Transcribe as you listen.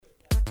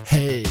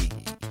Hey,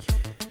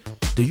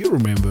 do you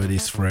remember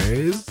this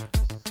phrase?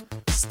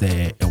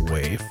 Stay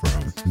away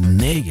from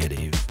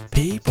negative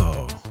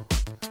people.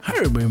 I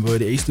remember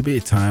there used to be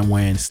a time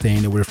when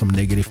staying away from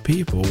negative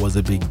people was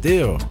a big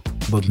deal.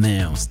 But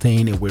now,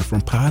 staying away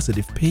from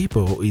positive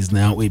people is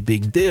now a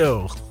big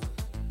deal.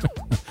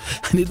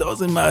 And it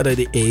doesn't matter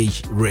the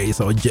age,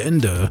 race, or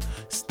gender,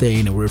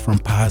 staying away from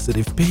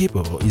positive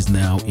people is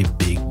now a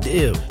big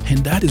deal. And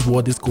that is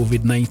what this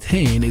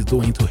COVID-19 is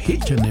doing to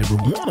each and every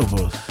one of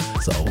us.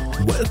 So,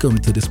 welcome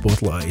to the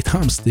Spotlight.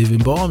 I'm Stephen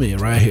Balmy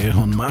right here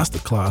on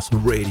Masterclass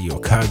Radio,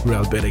 Calgary,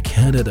 Alberta,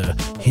 Canada.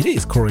 It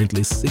is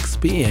currently 6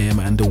 p.m.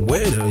 and the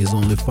weather is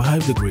only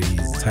 5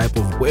 degrees. Type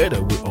of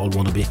weather we all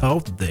want to be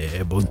out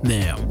there, but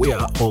now we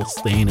are all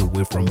staying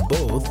away from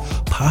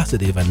both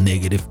positive and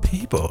negative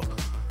people.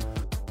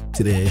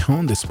 Today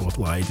on the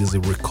Spotlight is a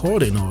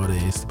recording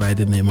artist by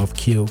the name of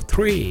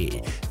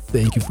Q3.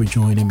 Thank you for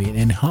joining me.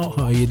 And how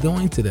are you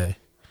doing today?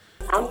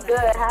 I'm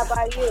good. How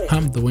about you?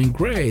 I'm doing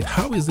great.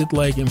 How is it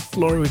like in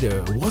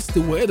Florida? What's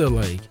the weather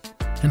like?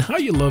 And how are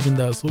you loving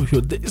that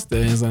social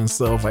distance and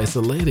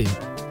self-isolating?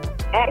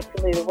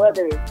 Actually, the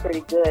weather is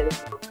pretty good.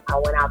 I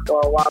went out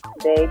for a walk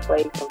today,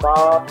 played some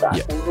ball, shot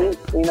some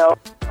hoops,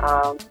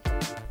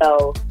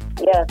 So,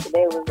 yeah,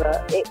 today was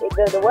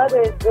the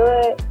weather is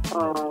good.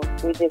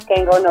 We just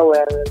can't go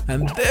nowhere.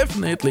 And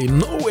definitely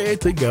nowhere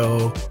to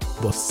go,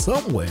 but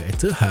somewhere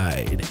to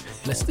hide.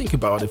 Let's think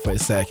about it for a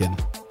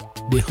second.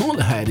 The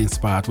only hiding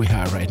spot we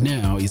have right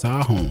now is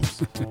our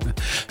homes.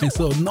 And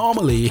so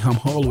normally I'm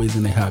always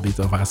in the habit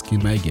of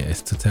asking my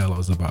guests to tell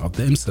us about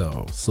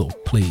themselves. So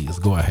please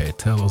go ahead,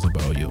 tell us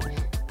about you.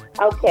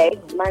 Okay,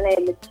 my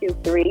name is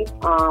Q3.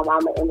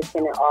 I'm an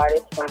independent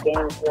artist from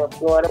Gainesville,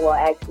 Florida. Well,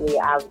 actually,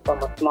 I'm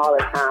from a smaller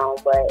town,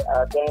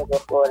 but Gainesville,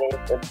 Florida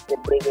is the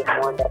biggest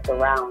one that's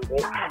around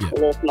it. A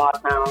little small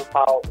town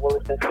called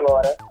Williston,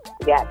 Florida.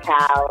 We got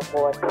cows,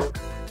 horses,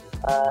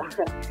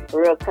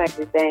 real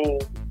country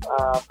things,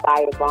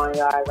 fire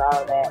barnyards,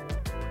 all that.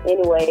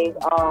 Anyways,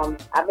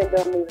 I've been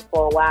doing music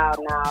for a while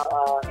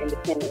now,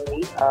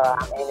 independently. I'm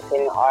an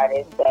independent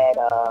artist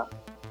that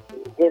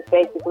just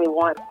basically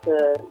wants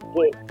to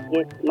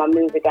get my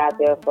music out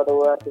there for the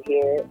world to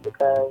hear it,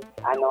 because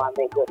I know I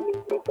make good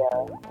music.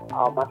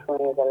 All my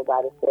friends,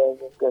 everybody says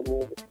it's good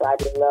music. So I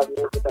just love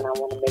music and I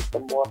want to make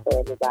some more for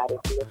everybody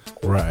to listen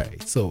to.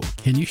 Right. So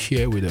can you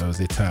share with us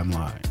a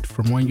timeline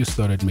from when you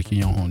started making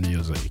your own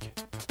music?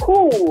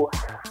 Cool.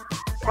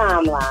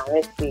 Timeline.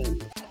 Let's see.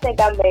 I think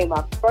I made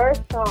my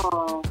first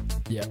song.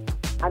 Yeah.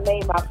 I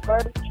made my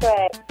first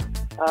track.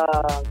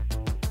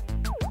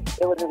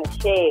 It was in a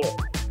shed.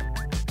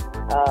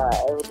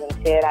 It was in a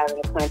shed out in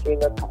the country, a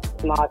little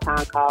small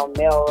town called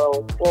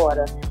Melrose,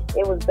 Florida.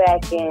 It was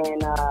back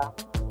in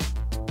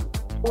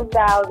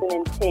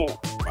 2010.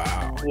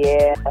 Wow.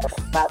 Yeah,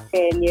 about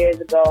 10 years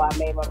ago, I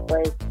made my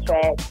first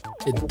track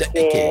in the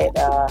shed.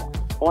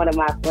 One of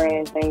my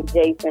friends named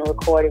Jason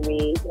recorded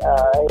me.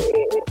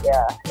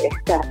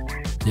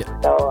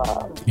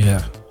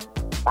 Yeah.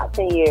 About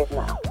 10 years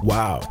now.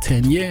 Wow,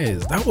 10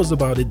 years. That was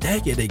about a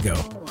decade ago.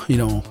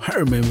 I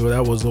remember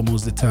that was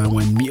almost the time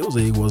when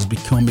music was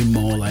becoming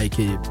more like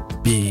a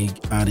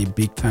big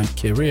time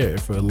career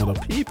for a lot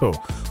of people.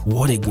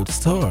 What a good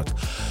start.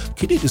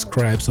 Could you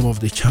describe some of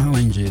the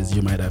challenges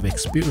you might have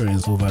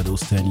experienced over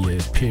those 10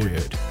 years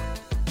period?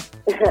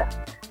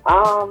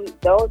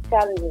 Those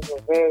challenges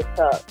were very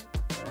tough.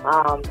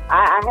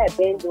 I had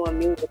been doing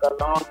music a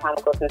long time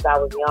ago since I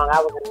was young. I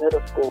was in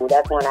middle school.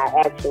 That's when I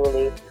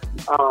actually,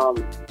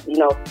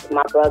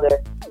 my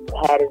brother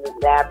had his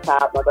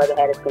laptop. My brother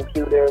had his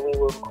computer. We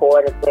would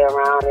record and play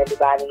around.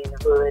 Everybody in the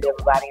hood,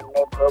 everybody in the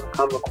neighborhood would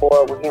come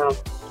record with him.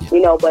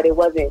 But it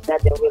wasn't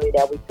nothing really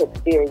that we took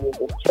serious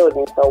as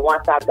children. So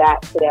once I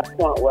got to that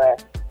point where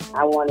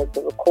I wanted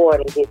to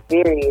record and get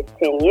serious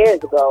 10 years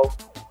ago,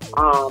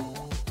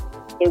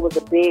 it was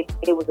a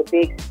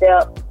big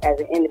step as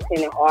an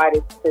independent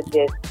artist to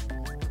just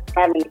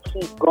having to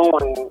keep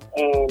going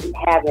and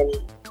having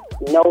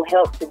no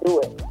help to do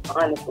it.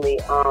 Honestly,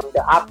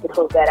 the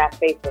obstacles that I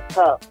faced were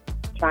tough.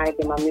 Trying to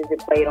get my music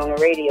played on the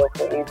radio,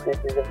 for instance,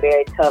 is a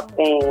very tough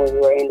thing when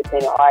you're an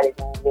independent artist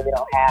and you really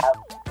don't have,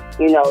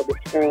 the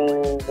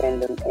streams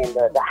and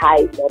the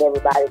hype that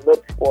everybody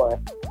looks for.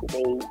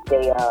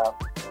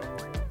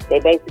 They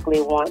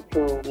basically want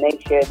to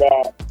make sure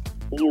that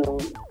you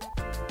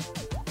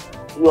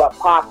are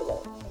popular.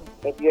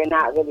 If you're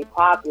not really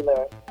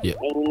popular and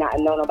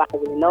nobody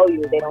really know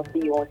you, they don't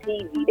see you on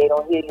TV, they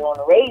don't hear you on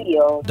the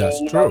radio, that's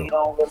then true. You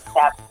don't really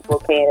have people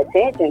paying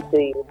attention to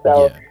you.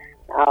 So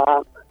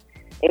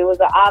it was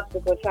an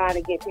obstacle trying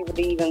to get people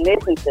to even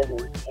listen to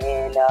me.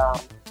 And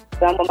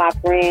some of my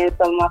friends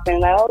like,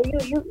 oh,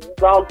 you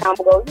long time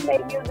ago, you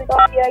made music,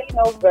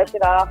 brush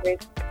it off,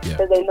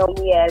 because they know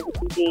me as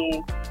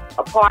being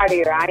a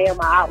partier. I am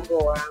an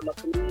outgoer. I'm a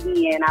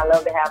comedian. I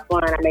love to have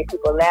fun. I make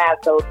people laugh.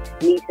 So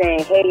me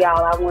saying, hey,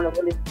 y'all, I want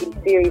to really be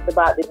serious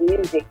about this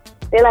music,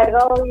 they're like,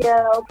 oh,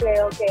 yeah,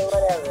 okay,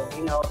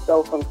 whatever.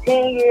 So from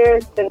 10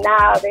 years to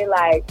now, they're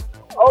like,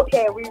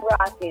 okay, we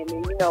rocking,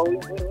 and you know, we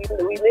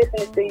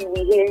listen to you,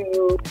 we hear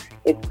you,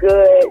 it's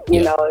good.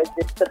 You know, it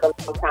just took a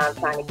long time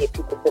trying to get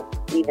people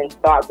to even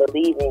start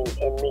believing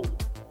in me.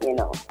 You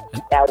know,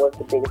 that was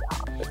the biggest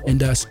obstacle. And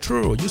that's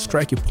true. You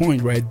strike a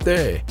point right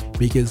there,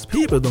 because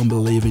people don't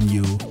believe in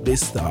you. They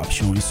stop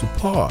showing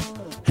support.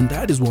 And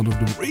that is one of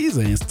the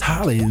reasons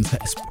talents,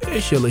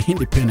 especially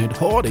independent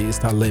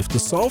artists, are left to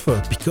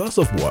suffer because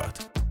of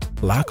what?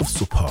 Lack of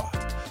support.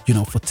 You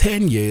know, for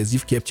 10 years,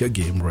 you've kept your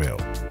game real.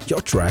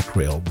 Your track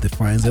real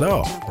defines it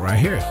all. Right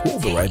here. We'll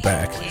be right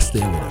back.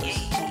 Stay with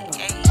us.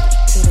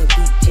 To the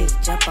beat,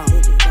 just jump on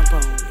it, jump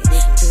on it.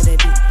 To the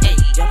beat,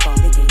 jump on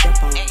it,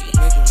 jump on it.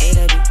 To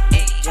the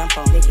beat, jump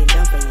on it,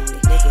 jump on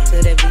it. To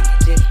the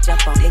beat, just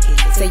jump on it.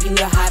 Say you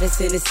the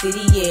hottest in the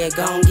city, yeah,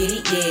 gon' get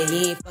it, yeah.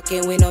 He ain't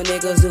fucking with no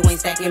niggas who ain't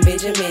stacking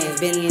Benjamins.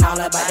 Been all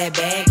about that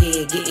bag,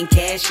 yeah, getting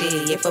cash,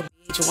 yeah. If a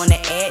bitch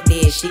wanna add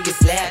this, she can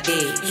slap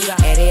this.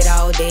 Had it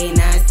all day,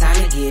 now it's time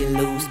to get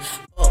loose.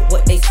 But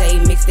what they say,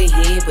 mix the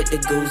head with the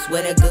goose.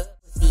 What a good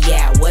pussy,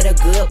 yeah, what a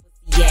good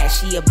pussy, yeah.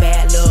 She a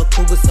bad little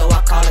cougar, so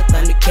I call her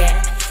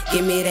Thundercat.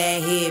 Give me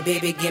that head,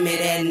 baby, give me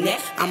that neck.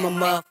 I'm a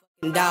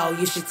motherfucking dog,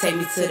 you should take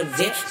me to the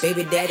vet.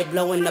 Baby daddy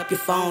blowing up your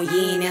phone, you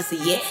ain't answer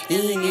yet. You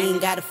ain't even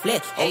got a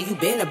flex. Oh, you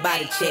been about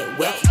to check.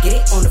 Well, get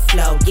it on the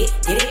floor, get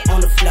it on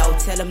the floor.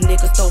 Tell them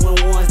niggas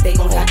throwing ones, they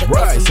gon' have to throw some more.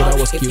 Alright, so that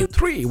was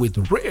Q3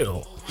 with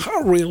Real.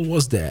 How real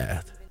was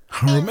that?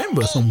 I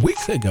remember some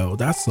weeks ago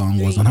that song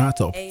was on our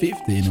top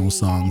 50 new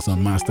songs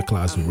on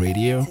Masterclass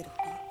Radio.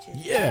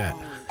 Yeah.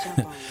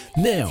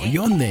 Now,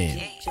 your name,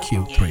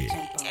 Q3.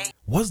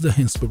 What's the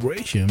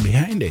inspiration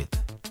behind it?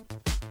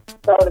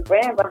 So the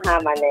brand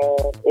behind my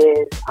name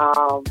is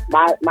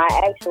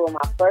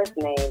my first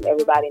name.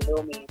 Everybody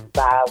knew me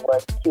by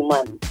was Q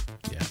Money.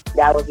 Yeah.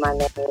 That was my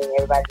name.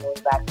 Everybody knew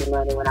me by Q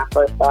Money when I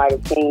first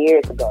started 10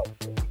 years ago.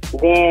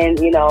 Then,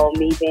 you know,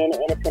 me being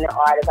an independent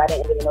artist, I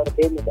didn't really know the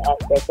business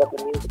aspect of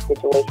the music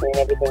situation and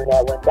everything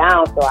that went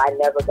down. So I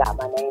never got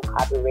my name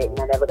copywritten.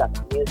 I never got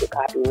my music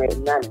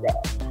copywritten. None of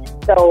that.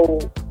 So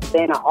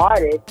then an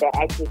artist that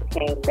actually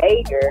became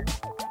major,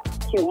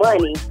 Q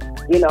Money,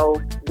 you know,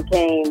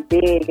 became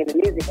big in the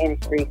music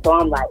industry. So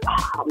I'm like,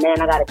 oh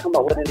man, I got to come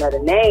up with another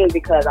name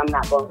because I'm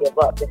not going to give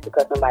up just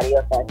because somebody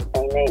else has the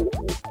same name as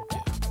me.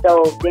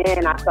 So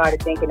then I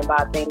started thinking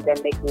about things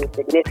that make me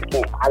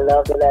significant. I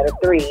love the letter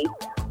 3.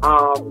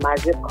 My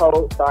zip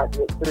code starts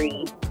with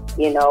 3.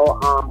 You know,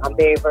 I'm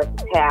very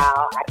versatile.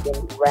 I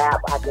can rap,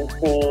 I can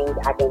sing,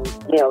 I can,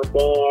 you know,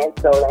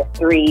 dance. So that's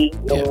 3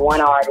 in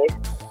one artist.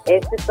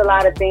 It's just a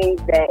lot of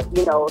things that,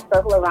 you know,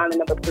 circle around the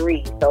number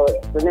 3. So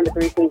the number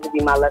 3 seems to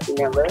be my lucky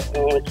number.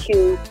 And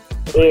Q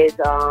is,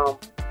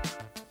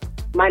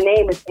 my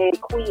name is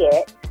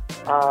Inquiet.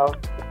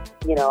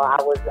 You know, I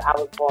was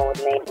born with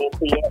the name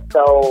Inquiet.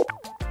 So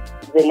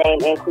the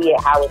name Inquiet,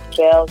 how it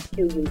spells,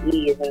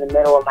 Q-U-E is in the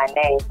middle of my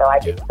name. So I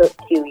just took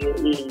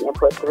Q-U-E and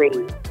put 3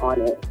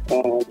 on it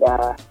and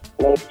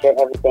made sure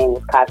everything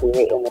was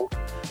copywritten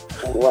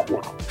and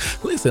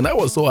whatnot. Listen, that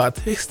was so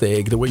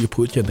artistic, the way you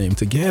put your name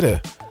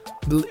together.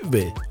 Believe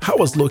me, I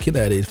was looking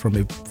at it from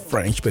a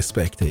French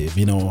perspective.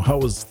 You know, I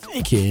was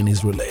thinking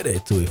it's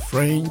related to a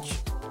French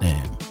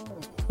name.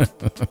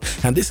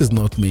 And this is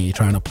not me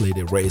trying to play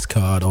the race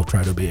card or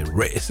try to be a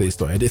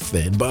racist or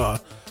anything,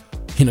 but,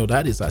 you know,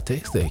 that is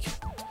artistic.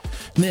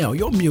 Now,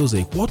 your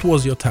music, what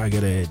was your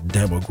targeted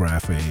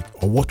demographic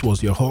or what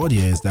was your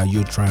audience that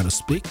you're trying to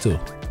speak to?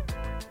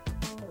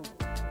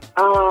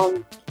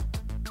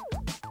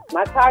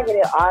 My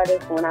targeted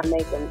artist when I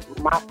make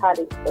my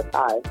targeted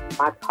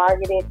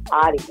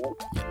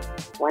audience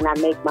when I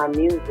make my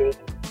music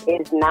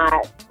is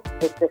not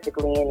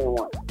specifically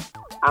anyone.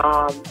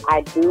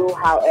 I do,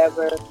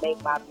 however, make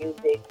my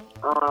music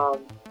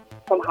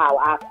from how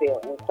I feel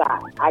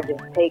inside. I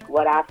just take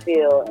what I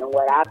feel and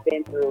what I've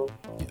been through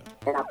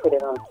and I put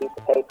it on a piece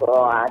of paper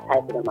or I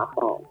type it in my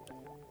phone.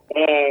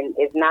 And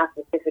it's not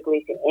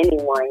specifically to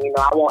anyone. You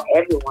know, I want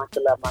everyone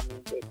to love my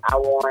music. I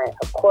want,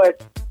 of course,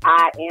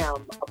 I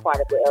am a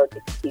part of the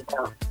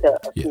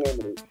LGBT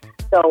community.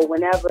 So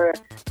whenever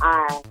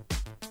I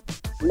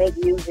make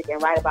music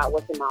and write about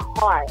what's in my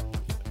heart,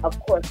 of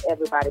course,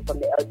 everybody from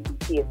the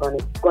LGBT is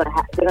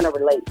they're gonna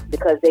relate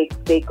because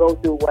they go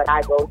through what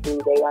I go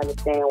through. They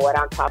understand what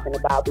I'm talking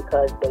about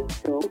because they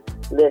too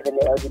live in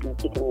the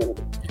LGBT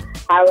community.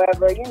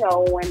 However, you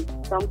know, when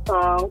some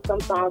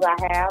songs I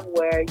have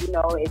where, you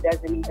know, it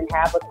doesn't even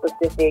have a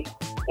specific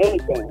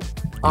anything.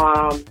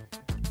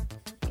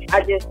 I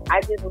just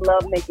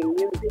love making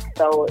music,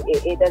 so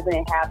it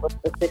doesn't have a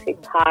specific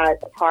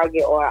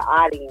target or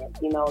audience.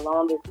 You know, as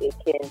long as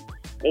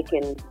it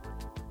can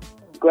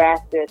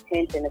grasp the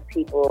attention of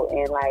people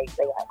and like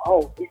they're like,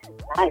 oh, this is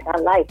nice. I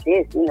like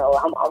this. You know,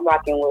 I'm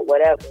rocking with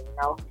whatever. You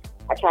know,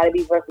 I try to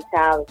be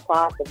versatile as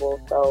possible,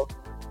 so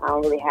I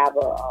don't really have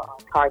a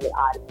target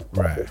audience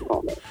at this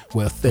moment.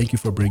 Well, thank you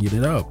for bringing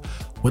it up.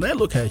 When I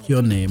look at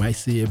your name, I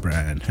see a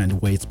brand and the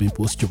way it's been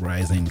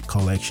posterized in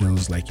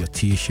collections like your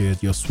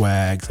t-shirt, your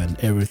swags and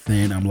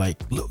everything. I'm like,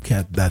 look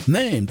at that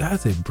name.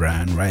 That's a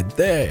brand right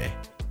there.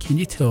 Can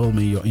you tell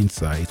me your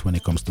insight when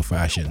it comes to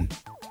fashion?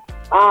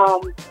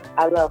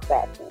 I love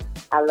fashion.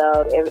 I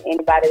love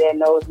anybody that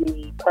knows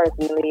me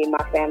personally,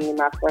 my family,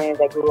 my friends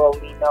that grew up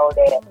with me know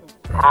that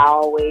I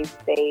always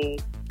stay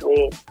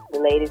with the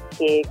latest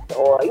kicks,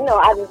 or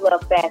I just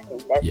love fashion.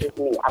 That's just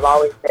me. I've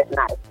always dressed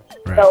nice.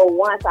 Right. So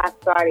once I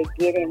started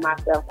getting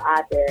myself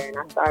out there and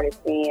I started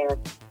seeing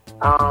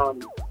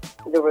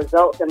the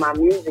results of my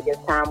music as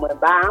time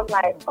went by, I'm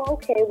like,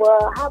 okay,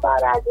 well, how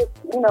about I just,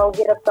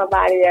 get up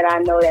somebody that I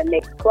know that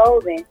makes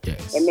clothing,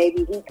 and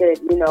maybe he could,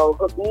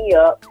 hook me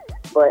up.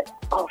 But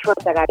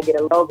first I got to get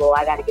a logo,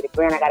 I got to get a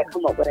brand, I got to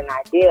come up with an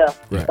idea.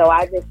 Right. So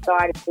I just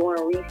started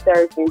doing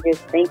research and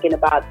just thinking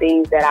about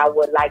things that I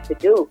would like to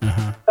do.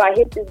 So I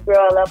hit this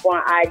girl up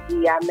on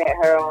IG. I met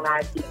her on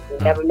IG. We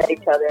never met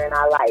each other in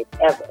our life,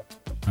 ever.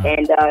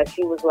 And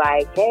she was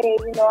like, hey,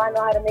 I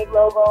know how to make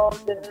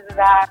logos.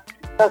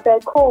 So I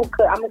said, cool.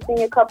 I'm gonna send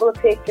you a couple of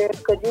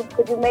pictures. Could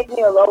you make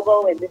me a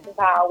logo? And this is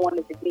how I want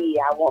it to be.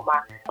 I want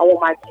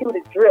my cue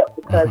to drip,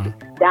 because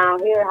down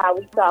here, how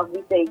we talk,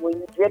 we say when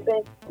you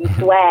dripping, you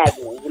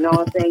swagging. You know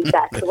what I'm saying? You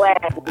got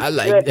swag. I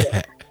like dripping.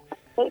 that.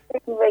 Make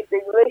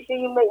sure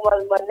you make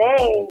my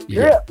name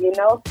drip.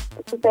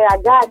 She said,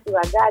 I got you.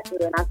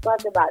 And I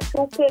sent about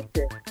 2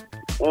 pictures.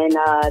 And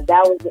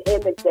that was the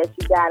image that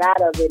she got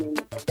out of it, and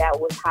that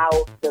was how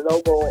the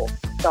logo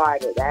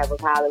started. That was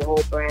how the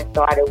whole brand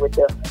started, with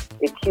the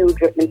Q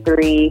Dripping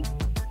 3.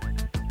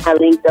 I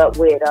linked up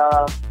with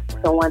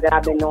someone that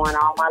I've been knowing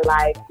all my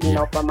life,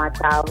 from my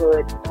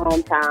childhood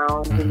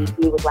hometown.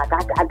 He was like,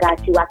 I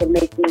got you. I can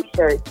make these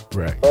shirts.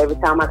 Right. So every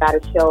time I got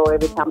a show,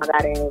 every time I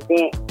got an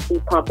event,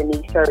 he's pumping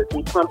these shirts.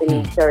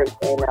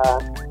 And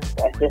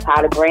that's just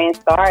how the brand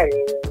started.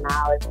 And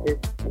now it's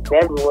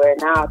everywhere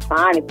now,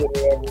 trying to get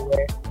it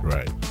everywhere.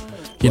 Right.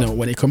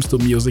 When it comes to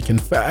music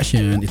and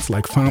fashion, it's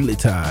like family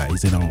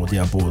ties. They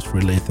are both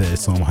related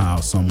somehow,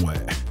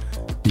 somewhere.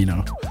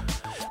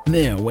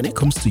 Now, when it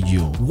comes to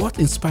you, what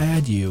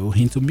inspired you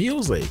into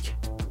music?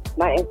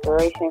 My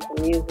inspiration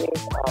for music,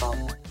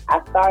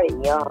 I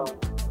started young.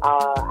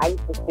 I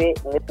used to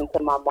sit and listen to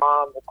my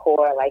mom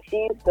record. Like, she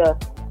used to.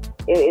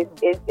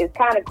 It's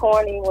kind of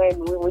corny when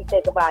we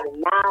think about it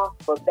now,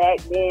 but back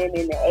then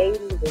in the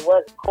 80s, it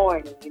wasn't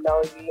corny.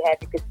 You had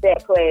the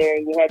cassette player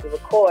and you had to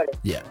record it.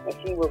 Yeah. And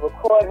she would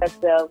record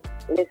herself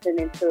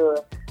listening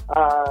to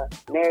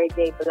Mary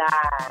J.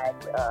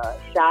 Blige,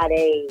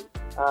 Sade,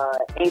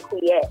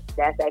 Inquiet.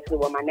 That's actually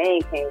where my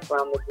name came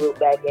from, the group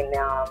back in,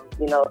 the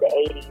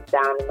 80s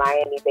down in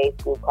Miami-based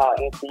group called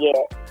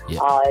Inquiet. Yeah.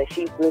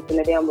 She used to listen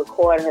to them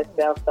recording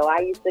herself, so I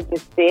used to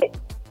just sit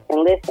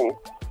and listen.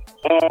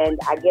 And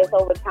I guess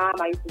over time,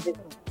 I used to just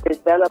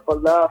develop a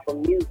love for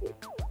music.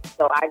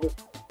 So I just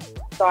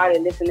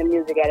started listening to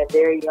music at a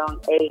very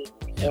young age.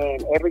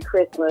 And every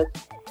Christmas,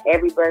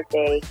 every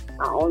birthday,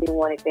 I only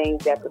wanted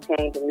things that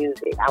pertained to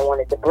music. I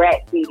wanted the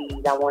Brat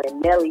CDs. I wanted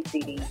Nelly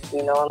CDs.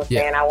 You know what I'm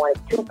saying? I wanted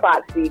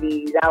Tupac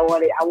CDs. I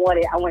wanted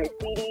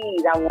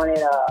CDs.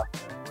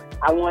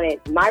 I wanted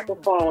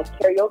microphones,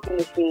 karaoke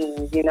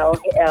machines,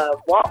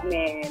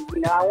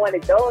 Walkman. I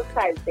wanted those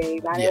type of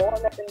things. I didn't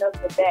want nothing else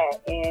but that.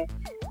 And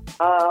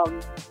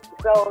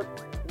so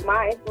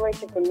my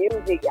inspiration for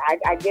music,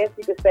 I guess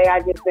you could say I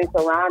just been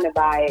surrounded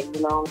by it,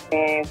 you know what I'm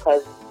saying?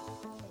 Because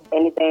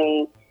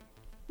anything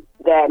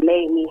that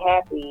made me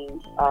happy,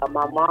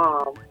 my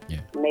mom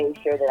made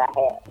sure that I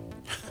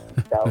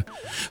had.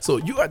 So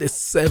you are the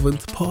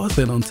 7th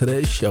person on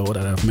today's show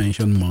that I've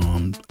mentioned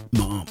mom.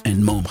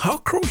 How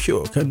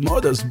crucial can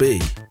mothers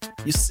be?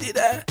 You see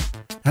that?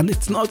 And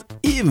it's not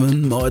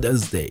even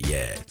Mother's Day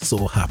yet.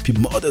 So happy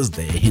Mother's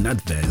Day in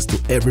advance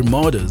to every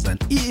mothers and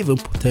even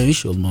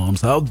potential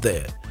moms out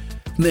there.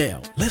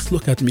 Now, let's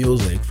look at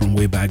music from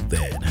way back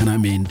then. And I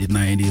mean the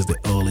 90s, the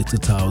early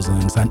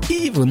 2000s, and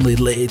even the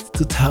late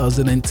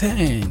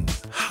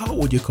 2010s. How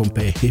would you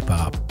compare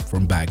hip-hop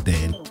from back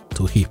then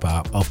to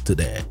hip-hop of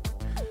today?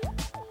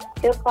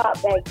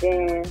 Hip-hop back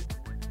then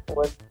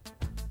was,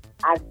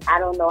 I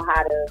don't know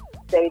how to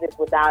say this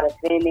without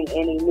offending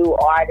any new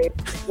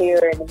artists here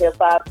in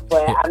hip-hop,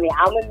 but I mean,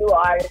 I'm a new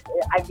artist.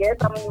 I guess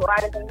I'm a new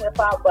artist in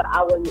hip-hop, but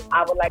I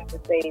would like to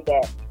say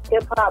that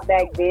hip-hop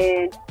back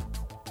then,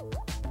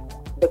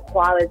 the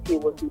quality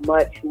was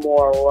much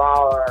more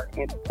rawer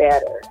and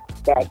better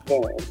back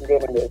then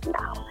than it is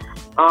now.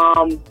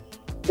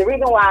 The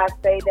reason why I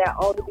say that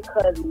only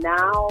because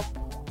now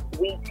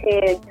we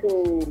tend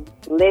to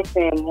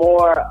listen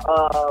more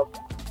of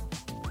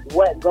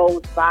what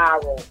goes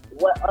viral,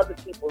 what other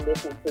people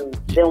listen to,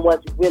 than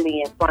what's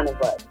really in front of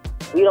us.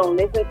 We don't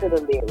listen to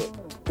the lyrics.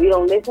 We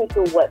don't listen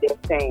to what they're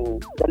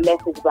saying, the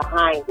message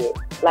behind it,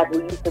 like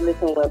we used to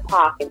listen when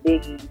Pac and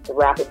Biggie used to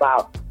rap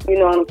about, you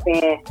know what I'm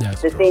saying,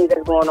 things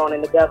that's going on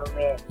in the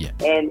government.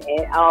 And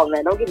oh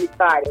man, don't get me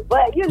started.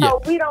 But, we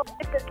don't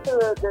listen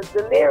to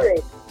the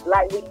lyrics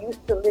like we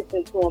used to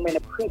listen to them and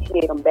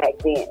appreciate them back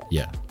then.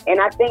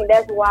 And I think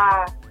that's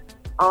why,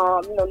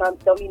 don't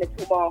mean to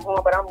toot my own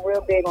horn, but I'm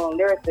real big on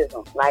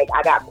lyricism. Like,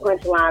 I got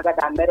punchlines, I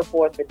got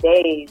metaphors for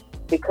days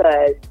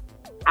because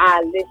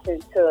I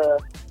listen to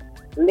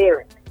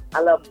lyrics.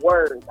 I love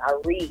words. I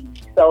read.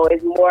 So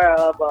it's more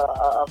of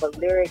a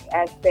lyric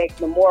aspect.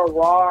 The more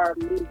raw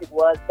music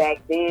was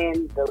back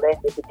then, the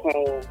less it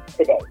became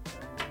today.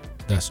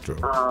 That's true.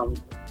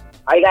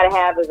 All you gotta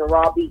have is a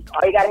raw beat.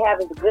 All you gotta have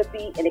is a good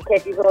beat and a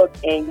catchy hook,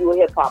 and you a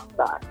hip hop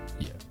star.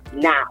 Yeah.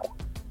 Now,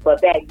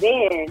 but back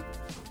then,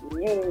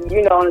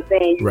 you know what I'm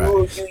saying.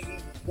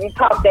 You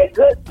talk that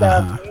good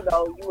stuff. You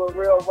know, you a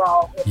real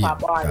raw hip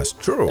hop artist.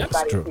 That's true.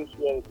 Everybody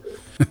appreciates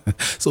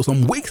it. So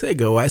some weeks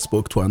ago, I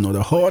spoke to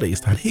another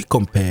artist, and he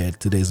compared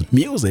today's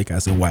music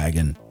as a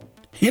wagon.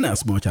 In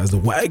as much as the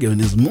wagon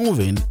is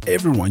moving,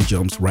 everyone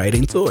jumps right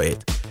into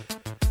it.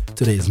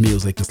 Today's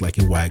music is like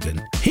a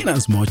wagon. In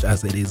as much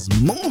as it is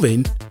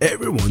moving,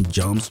 everyone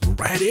jumps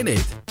right in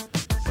it.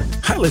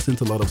 I listen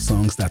to a lot of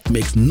songs that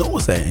makes no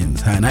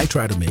sense, and I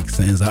try to make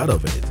sense out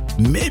of it.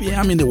 Maybe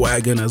I'm in the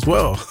wagon as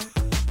well.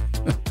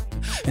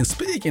 And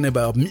speaking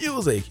about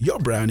music, your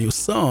brand new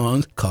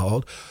song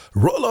called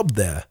Roll Up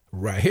There,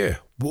 right here.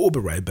 We'll be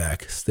right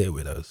back. Stay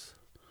with us.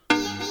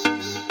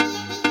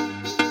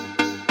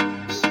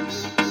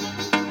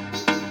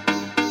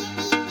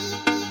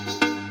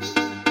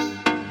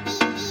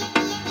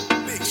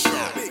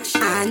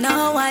 I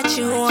know what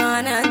you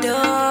wanna do.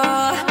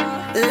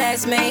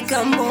 Let's make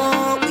a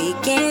move. We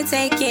can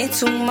take it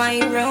to my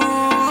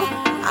room.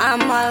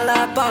 I'm all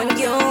up on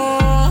you,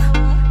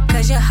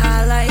 'cause you're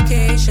high like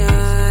Asian.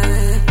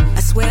 I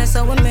swear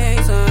so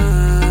amazing.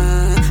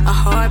 A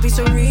heartbeat's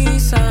a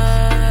reason.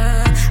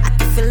 I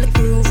can feel the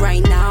groove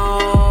right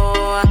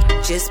now.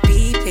 Just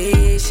be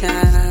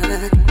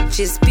patient.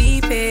 Just be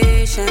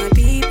patient.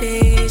 Be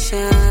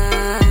patient.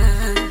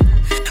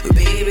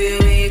 Baby,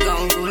 we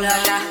gon' roll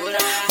up that.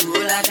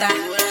 Roll up that.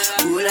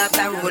 Roll up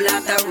that. Roll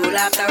up that. Roll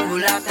up that.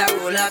 Roll up that.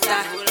 Roll up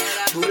that.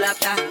 Roll up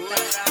that.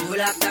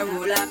 Roll up that.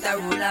 Roll up that.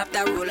 Roll up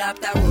that. Roll up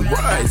that.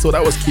 Alright, so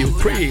that was Kid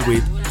Pre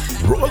with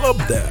Roll Up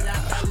There.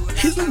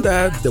 Isn't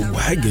that the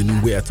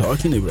wagon we are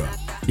talking about?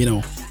 You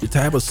know, the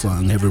type of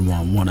song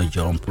everyone wanna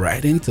jump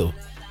right into.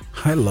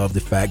 I love the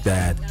fact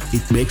that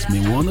it makes me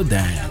wanna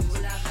dance.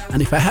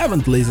 And if I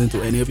haven't listened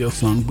to any of your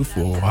songs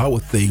before, I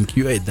would think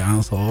you're a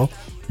dancehall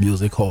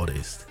music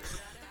artist.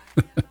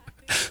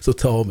 So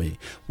tell me,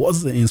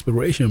 what's the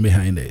inspiration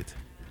behind it?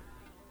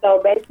 So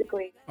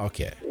basically,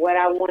 Okay. what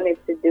I wanted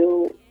to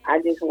do,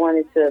 I just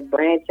wanted to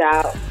branch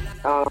out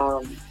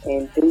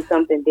and do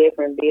something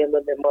different, be a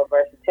little bit more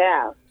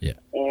versatile. Yeah.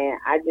 And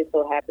I just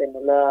so happen to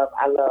love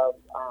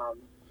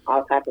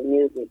all type of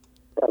music,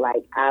 but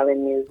like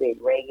island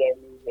music, reggae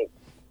music.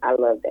 I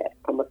love that.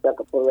 I'm a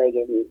sucker for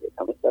reggae music.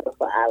 I'm a sucker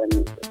for island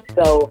music.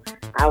 So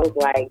I was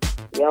like,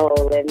 yo,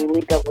 let me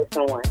link up with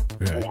someone.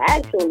 Right. And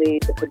actually,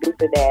 the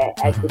producer that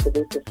actually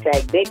produced this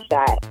track, Big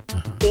Shot,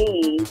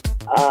 he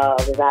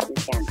resides in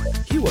Canada.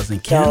 He was in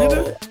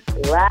Canada?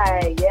 So,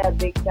 right, yeah,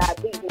 Big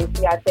Shot Beats. Make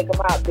sure y'all check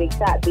him out, Big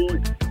Shot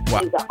Beats. Wow.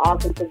 He's an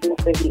awesome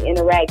producer. He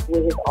interacts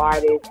with his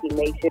artists. He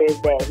makes sure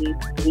that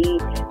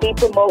he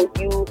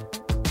promotes you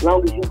as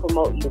long as you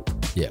promote you.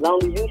 Yeah. As long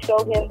as you show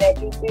him that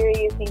you're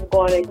serious, he's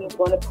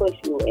gonna push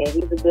you, and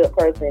he's a good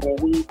person. And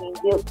he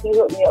hooked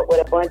me up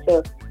with a bunch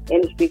of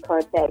industry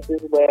contacts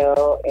as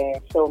well, and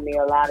showed me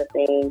a lot of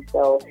things.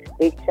 So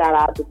big shout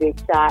out to Big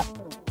Shot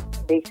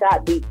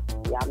Beats.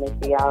 Y'all make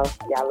sure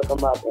y'all look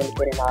him up,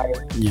 independent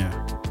artist. Yeah.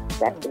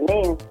 That's the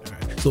man.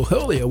 So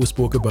earlier we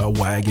spoke about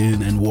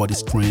wagon and what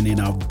is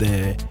trending out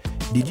there.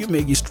 Did you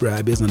make it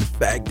strap based on the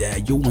fact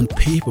that you want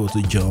people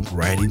to jump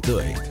right into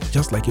it,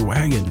 just like a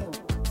wagon?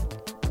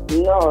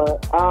 No,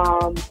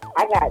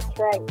 I got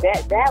track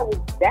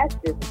that's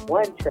just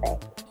one track.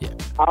 Yeah.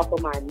 Off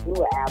of my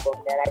new album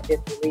that I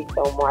just released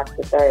on March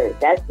the 3rd.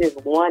 That's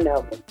just one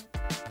of them.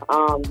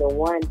 The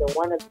one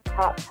of the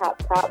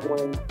top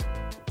ones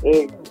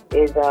is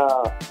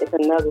it's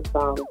another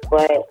song,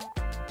 but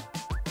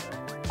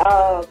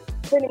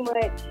pretty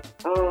much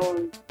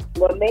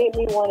what made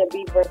me want to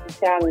be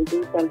versatile and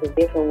do something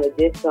different with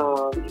this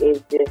song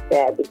is just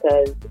that,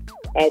 because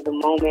at the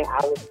moment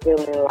I was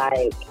feeling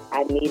like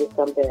I needed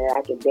something that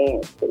I could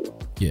dance to.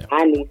 Yeah.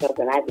 I need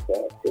something I could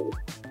dance to.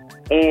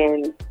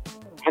 And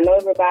I know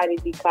everybody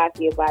be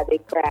cocky about their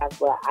craft,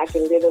 but I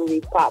can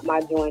literally pop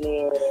my joint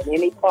in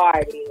any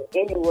party,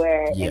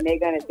 anywhere, Yeah. and they're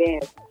going to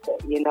dance,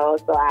 you know?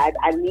 So I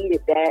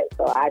needed that,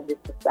 so I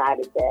just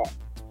decided that,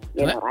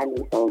 I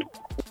need something.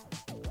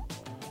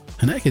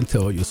 And I can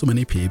tell you, so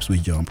many peeps will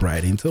jump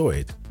right into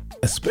it.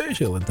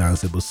 Especially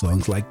danceable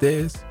songs like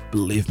this.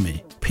 Believe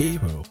me,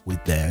 people will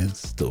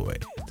dance to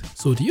it.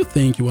 So do you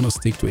think you want to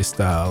stick to a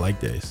style like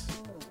this?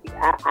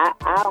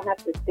 I don't have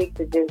to stick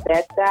to just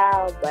that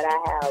style, but I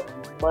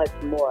have much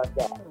more of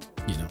that.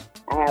 You know.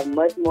 I have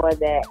much more of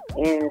that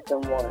and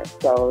some more.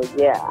 So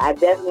yeah, I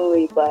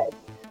definitely, but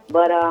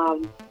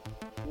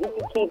you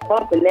can keep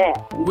pumping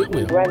that. You can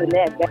keep running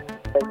that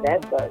back. But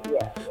that's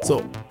yeah. So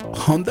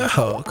on the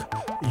hook,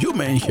 you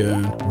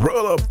mentioned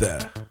roll up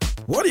there.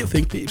 What do you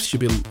think peeps should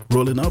be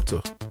rolling up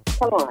to?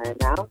 Come on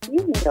now.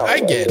 You know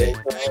I get it.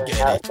 You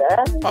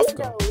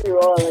know we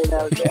rolling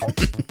out there.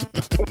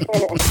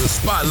 The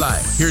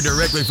Spotlight. Hear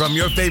directly from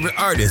your favorite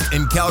artists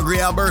in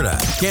Calgary, Alberta,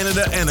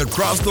 Canada, and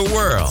across the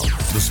world.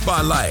 The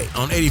Spotlight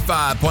on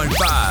 85.5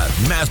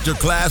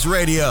 Masterclass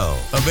Radio.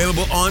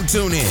 Available on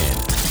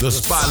TuneIn. The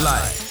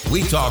Spotlight.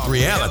 We talk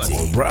reality.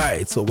 All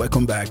right, so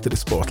welcome back to the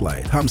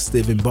Spotlight. I'm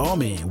Stephen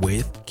Balmy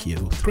with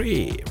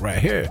Q3 right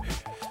here.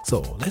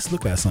 So let's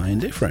look at something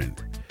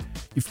different.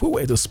 If we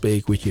were to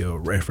speak with your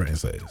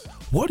references,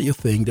 what do you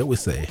think they would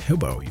say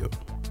about you?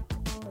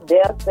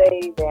 They'll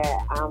say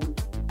that I'm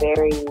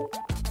very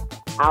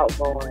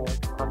outgoing.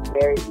 I'm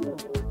very easy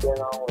to get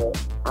on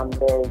with. I'm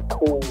very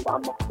cool.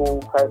 I'm a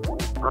cool person.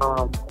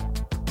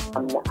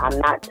 I'm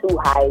not too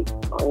hyped.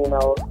 You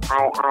know,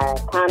 I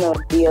kind of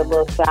be a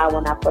little shy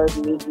when I first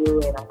meet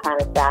you, and I'm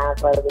kind of shy in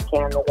front of the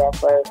cameras at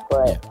first.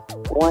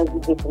 But once you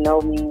get to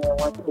know me and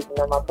once you get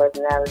to know my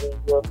personality,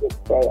 you'll get to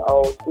say,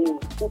 "Oh,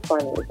 she's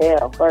funny as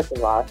hell." First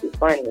of all, she's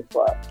funny as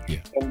fuck. Yeah.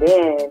 And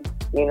then,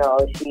 you know,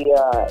 she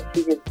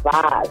just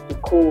vibes. She's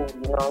cool.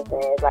 You know what I'm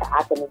saying? It's like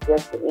I can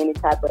adjust to any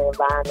type of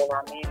environment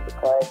I'm in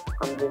because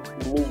I'm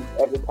just me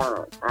every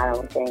time. I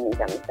don't change.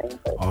 I'm the same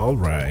person. All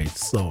right,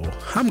 so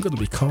I'm going to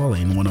be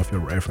calling one of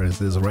your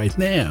references right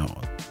now.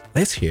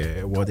 Let's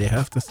hear what they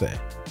have to say.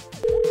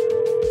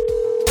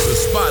 The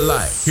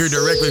Spotlight. Hear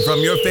directly from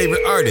your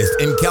favorite artists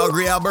in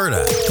Calgary,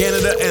 Alberta,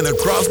 Canada, and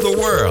across the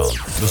world.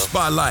 The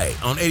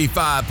Spotlight on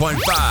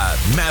 85.5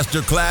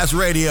 Masterclass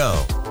Radio.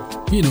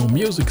 You know,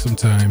 music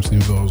sometimes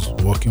involves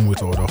working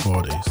with other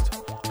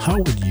artists. How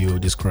would you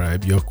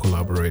describe your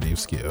collaborative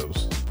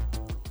skills?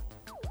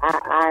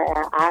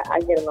 I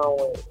get along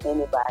with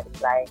anybody.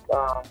 Like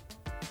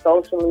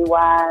socially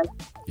wise,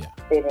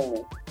 fit in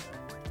me.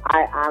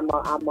 I'm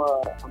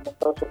a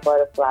social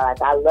butterfly.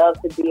 Like I love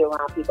to be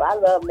around people. I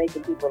love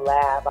making people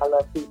laugh. I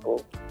love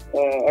people,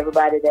 and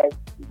everybody that's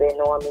been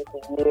knowing me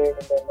for years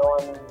and been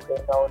knowing me,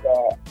 they know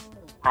that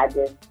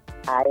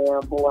I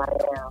am who I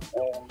am,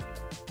 and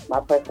my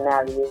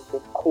personality is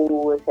just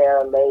cool as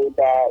hell, laid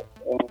back,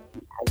 and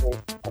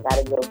I got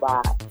a good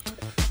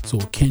vibe. So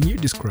can you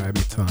describe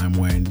a time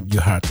when you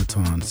had to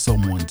turn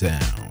someone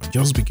down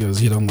just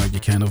because you don't like the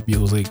kind of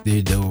music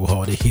they do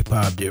or the hip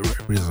hop they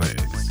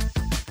represent?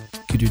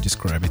 Could you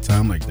describe a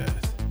time like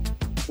that?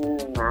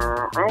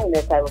 Nah, I ain't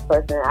that type of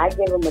person. I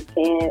give them a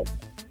chance.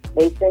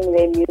 They sing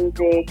their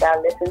music. I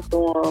listen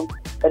to them.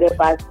 But if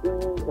I see,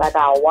 like,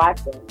 I'll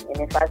watch them. And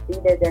if I see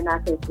that they're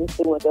not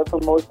consistent with their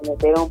promotion, if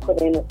they don't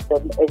put in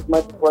as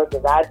much work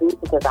as I do,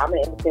 because I'm an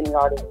independent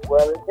artist as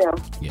well as them.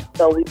 Yeah.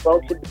 So we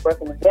both should be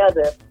working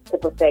together to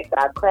perfect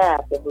our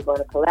craft if we're going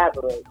to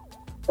collaborate.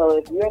 So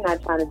if you're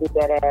not trying to do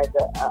that as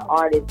an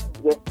artist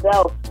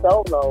yourself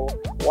solo,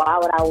 why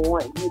would I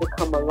want you to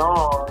come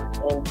along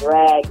and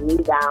drag me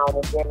down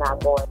if you're not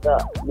going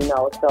up? You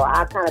know, so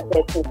I kind of pay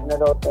attention to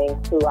those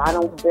things too. I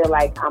don't feel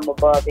like I'm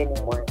above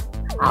anyone.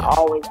 I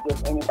always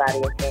give anybody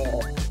a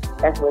chance.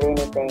 That's with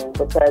anything,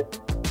 because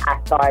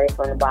I started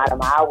from the bottom.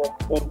 I was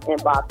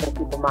inboxing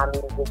people my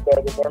music,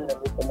 begging them to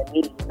listen to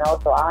me, you know,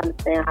 so I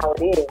understand how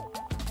it is.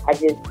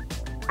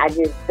 I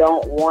just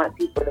don't want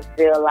people to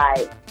feel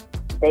like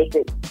they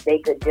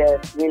could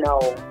just, you know,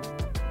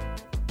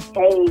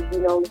 hey, you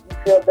know,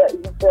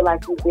 you feel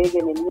like you're bigger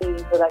than me,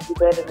 you feel like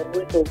you're better than me,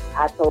 because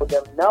I told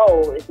them, no,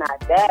 it's not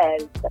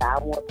that, but I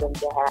want them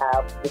to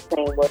have the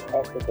same work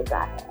ethic as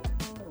I have.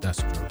 That's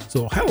true.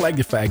 So I like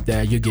the fact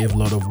that you gave a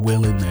lot of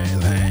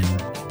willingness and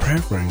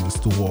preference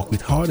to work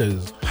with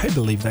others. I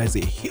believe that's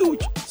a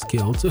huge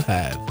skill to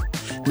have.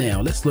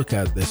 Now let's look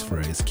at this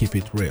phrase, keep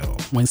it real.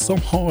 When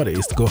some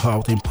artists go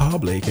out in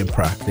public and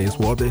practice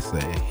what they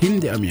say in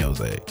their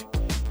music,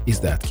 is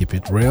that keep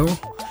it real?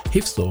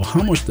 If so,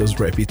 how much does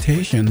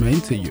reputation mean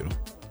to you?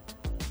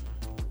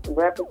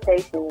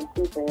 Reputation and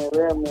keeping it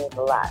real means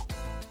a lot.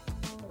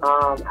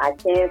 I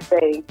can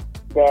say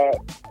that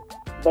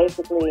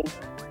basically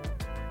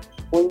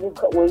when you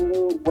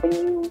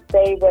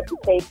say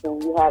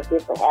reputation, you have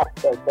different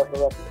aspects of a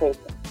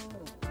reputation.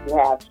 You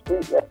have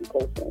street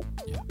reputation,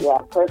 you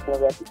have personal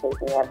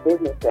reputation, you have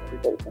business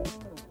reputation.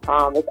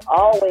 It's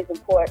always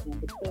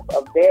important to keep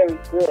a very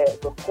good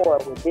rapport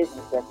with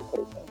business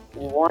reputation.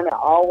 You want to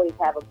always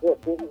have a good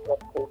business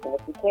reputation.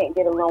 If you can't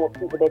get along with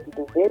people that you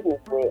do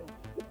business with,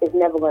 it's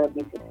never going to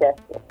be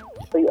successful.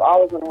 So you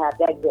always want to have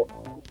that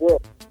good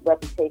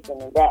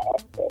reputation in that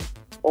aspect.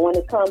 But when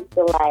it comes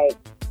to like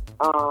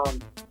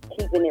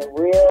keeping it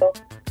real,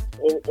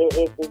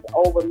 if it's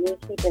over me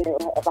keeping it,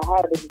 if I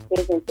have a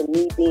decision to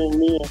me being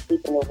me and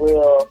keeping it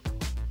real,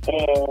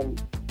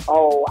 and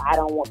I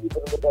don't want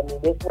people to look at me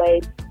this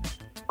way,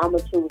 I'm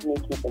going to choose me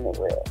keeping it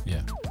real.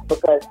 Yeah.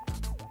 Because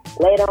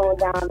later on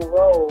down the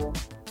road,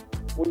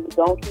 when you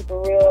don't keep it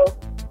real,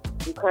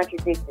 you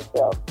contradict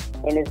yourself.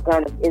 And it's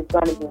gonna be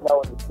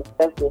noticed,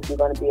 especially if you're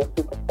gonna be a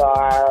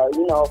superstar,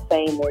 you know,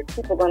 famous.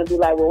 People are gonna be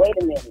like, well, wait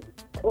a minute.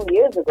 2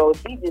 years ago,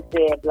 she just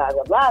said blah,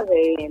 blah, blah,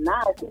 and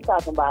now she's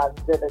talking about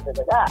da, da, da,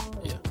 da, da.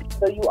 Yeah.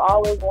 So you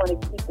always want to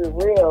keep it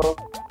real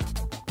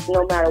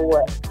no matter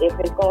what. If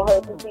it's going to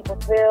hurt some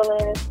people's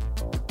feelings,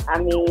 I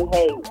mean,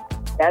 hey,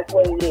 That's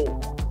what it is.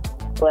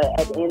 But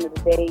at the end of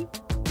the day,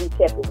 you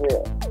kept it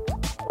real.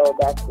 So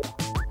that's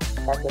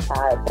just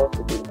how it's supposed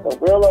to be. So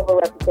real over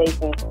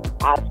reputation,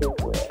 I choose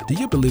real. Do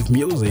you believe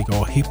music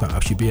or hip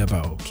hop should be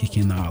about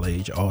kicking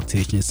knowledge or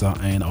teaching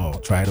something or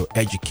try to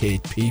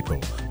educate people?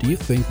 Do you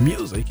think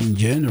music in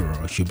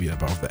general should be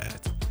about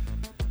that?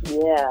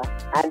 Yeah,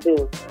 I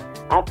do.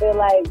 I feel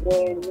like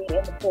when we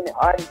independent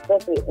artists,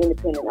 especially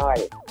independent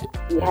artists,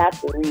 you have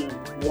to read.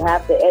 You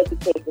have to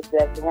educate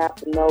yourself. You have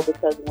to know,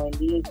 because when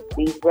these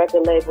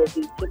record labels,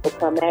 these people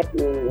come at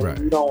you and Right.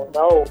 you don't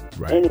know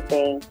Right.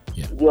 anything,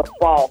 Yeah. you'll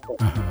fall for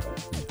it. Uh-huh.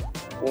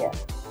 Yeah.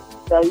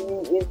 So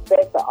it's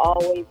best to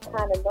always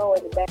kind of know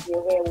in the back of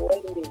your head,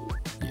 wait a minute.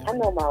 Yeah. I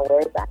know my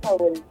words. I know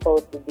what it's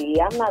supposed to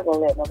be. I'm not going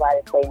to let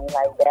nobody play me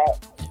like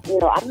that. You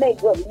know, I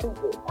make good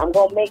music. I'm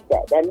going to make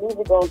that. That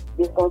music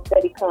is going to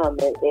steady come.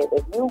 If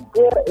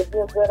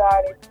you're a good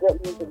artist, good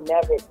music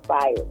never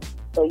expires.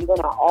 So you're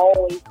going to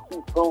always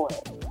keep going.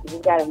 You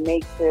just got to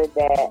make sure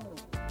that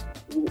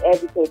you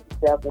educate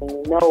yourself and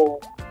you know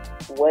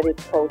what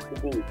it's supposed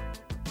to be.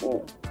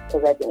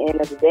 Because at the end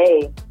of the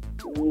day,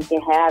 you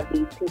can have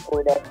these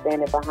people that's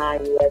standing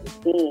behind you as a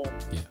team,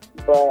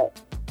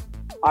 but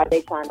are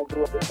they trying to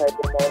do it because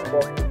they know it's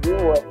best for you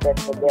or it's best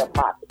for their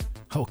pocket?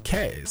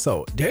 Okay,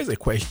 so there's a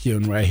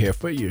question right here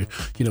for you.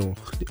 You know,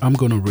 I'm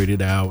gonna read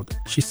it out.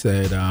 She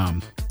said,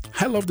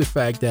 I love the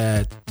fact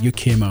that you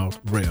came out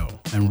real,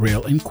 and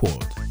real in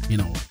quote. You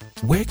know,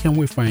 where can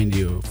we find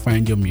your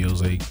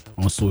music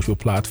on social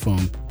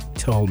platform?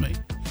 Tell me.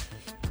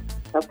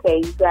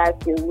 Okay, you guys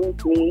can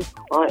reach me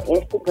on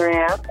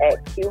Instagram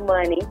at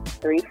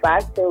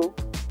QMoney352.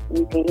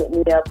 You can hit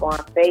me up on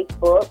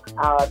Facebook,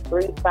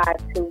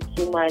 352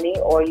 QMoney,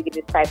 or you can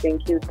just type in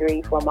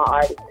Q3 for my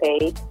artist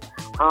page.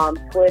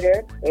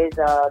 Twitter is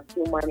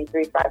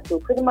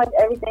QMoney352. Pretty much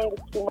everything is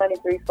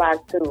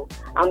QMoney352.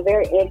 I'm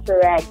very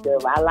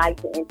interactive. I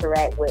like to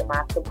interact with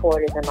my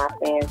supporters and my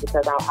fans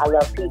because I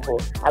love people.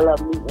 I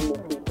love meeting new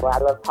people. I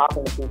love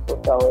talking to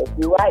people. So if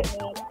you write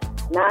me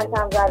 9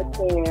 times out of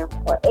 10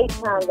 or 8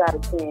 times out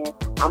of 10,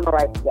 I'm going to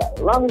write you back.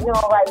 As long as you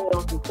don't write me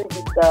on some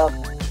creepy stuff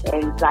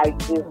and like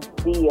just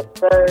be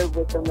absurd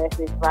with the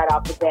message right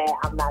off the bat,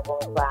 I'm not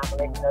going to reply. I'm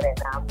going to let you know that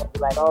now. I'm going to be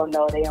like, oh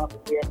no, they on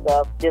some weird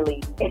stuff.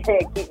 Delete. Keep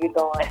it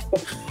going.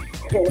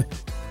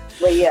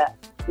 But yeah.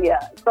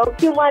 So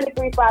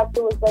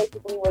QMoney352 is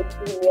basically where you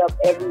can hit me up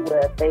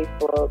everywhere.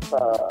 Facebook,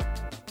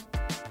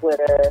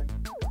 Twitter,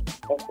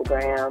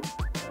 Instagram.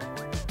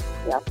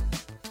 Yeah.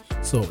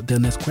 So the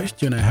next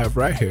question I have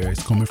right here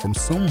is coming from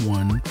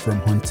someone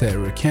from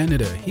Ontario,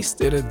 Canada. He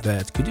stated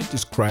that, could you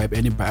describe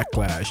any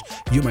backlash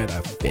you might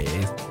have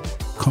faced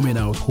coming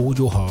out who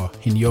you are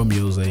in your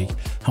music,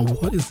 and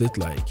what is it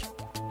like?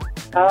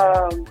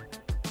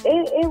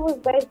 It was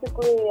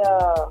basically,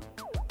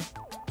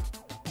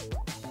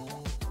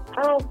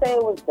 I don't say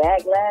it was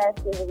backlash.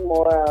 It was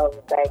more of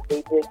the fact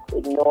they just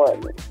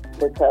ignored me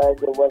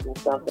because it wasn't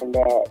something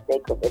that they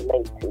could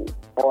relate to,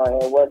 or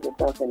it wasn't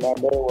something that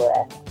they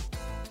were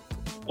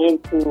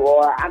into,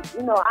 or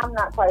I'm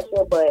not quite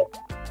sure, but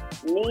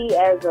me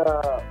as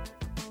a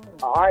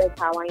artist,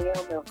 how I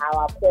am and how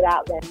I put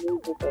out that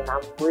music, and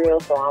I'm real,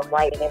 so I'm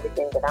writing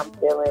everything that I'm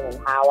feeling and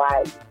how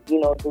I,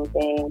 do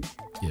things.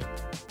 Yeah.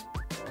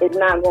 It's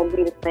not going to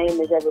be the same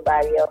as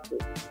everybody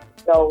else's.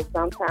 So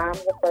sometimes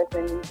a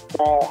person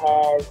that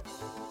has,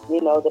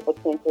 the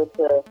potential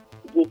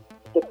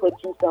to put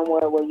you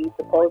somewhere where you're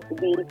supposed to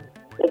be,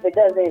 if it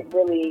doesn't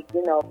really,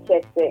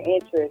 catch their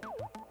interest,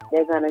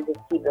 they're going to just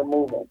keep it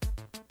moving.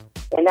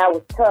 And that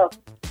was tough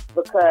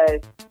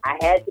because I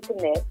had to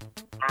connect.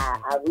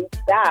 I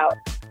reached out,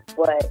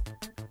 but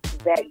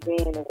back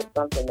then it was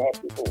something that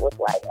people was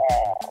like,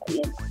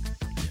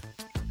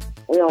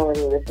 we don't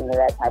really listen to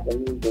that type of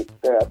music,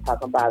 girls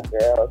talking about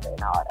girls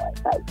and all that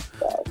type of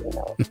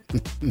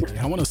stuff,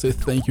 I want to say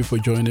thank you for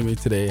joining me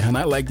today, and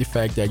I like the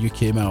fact that you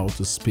came out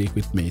to speak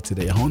with me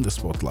today on the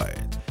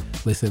Spotlight.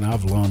 Listen,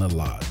 I've learned a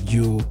lot.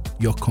 Your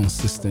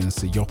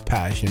consistency, your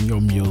passion, your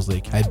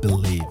music, I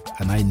believe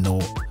and I know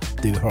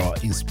they are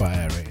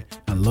inspiring.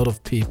 And a lot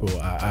of people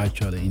are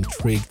actually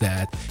intrigued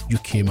that you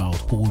came out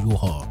who you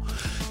are.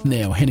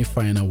 Now, any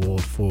final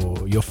word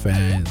for your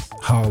fans,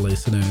 our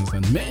listeners,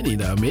 and many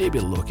that may be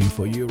looking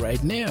for you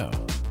right now?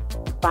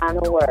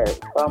 Final word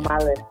for my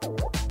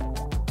listeners.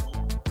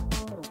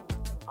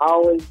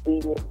 Always be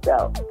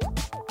yourself,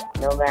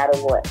 no matter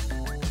what.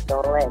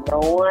 Don't let no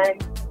one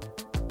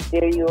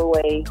steer you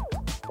away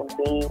from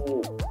being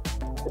you.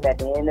 Because at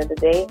the end of the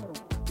day,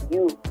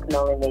 you can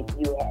only make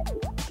you happy.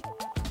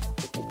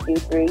 This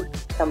is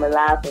Q3, coming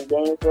live from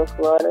Gainesville,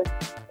 Florida.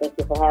 Thank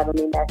you for having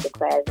me,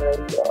 Masterclass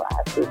Radio.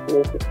 I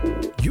appreciate to see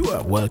you. You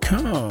are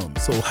welcome.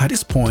 So at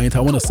this point, I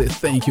want to say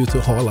thank you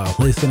to all our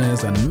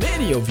listeners and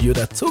many of you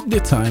that took the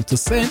time to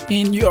send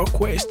in your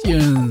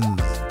questions.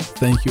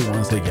 Thank you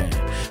once again.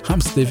 I'm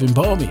Stephen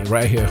Bowmy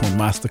right here on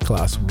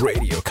Masterclass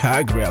Radio,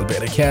 Calgary,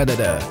 Alberta,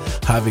 Canada.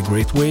 Have a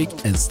great week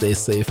and stay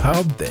safe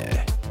out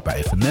there.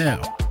 Bye for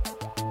now.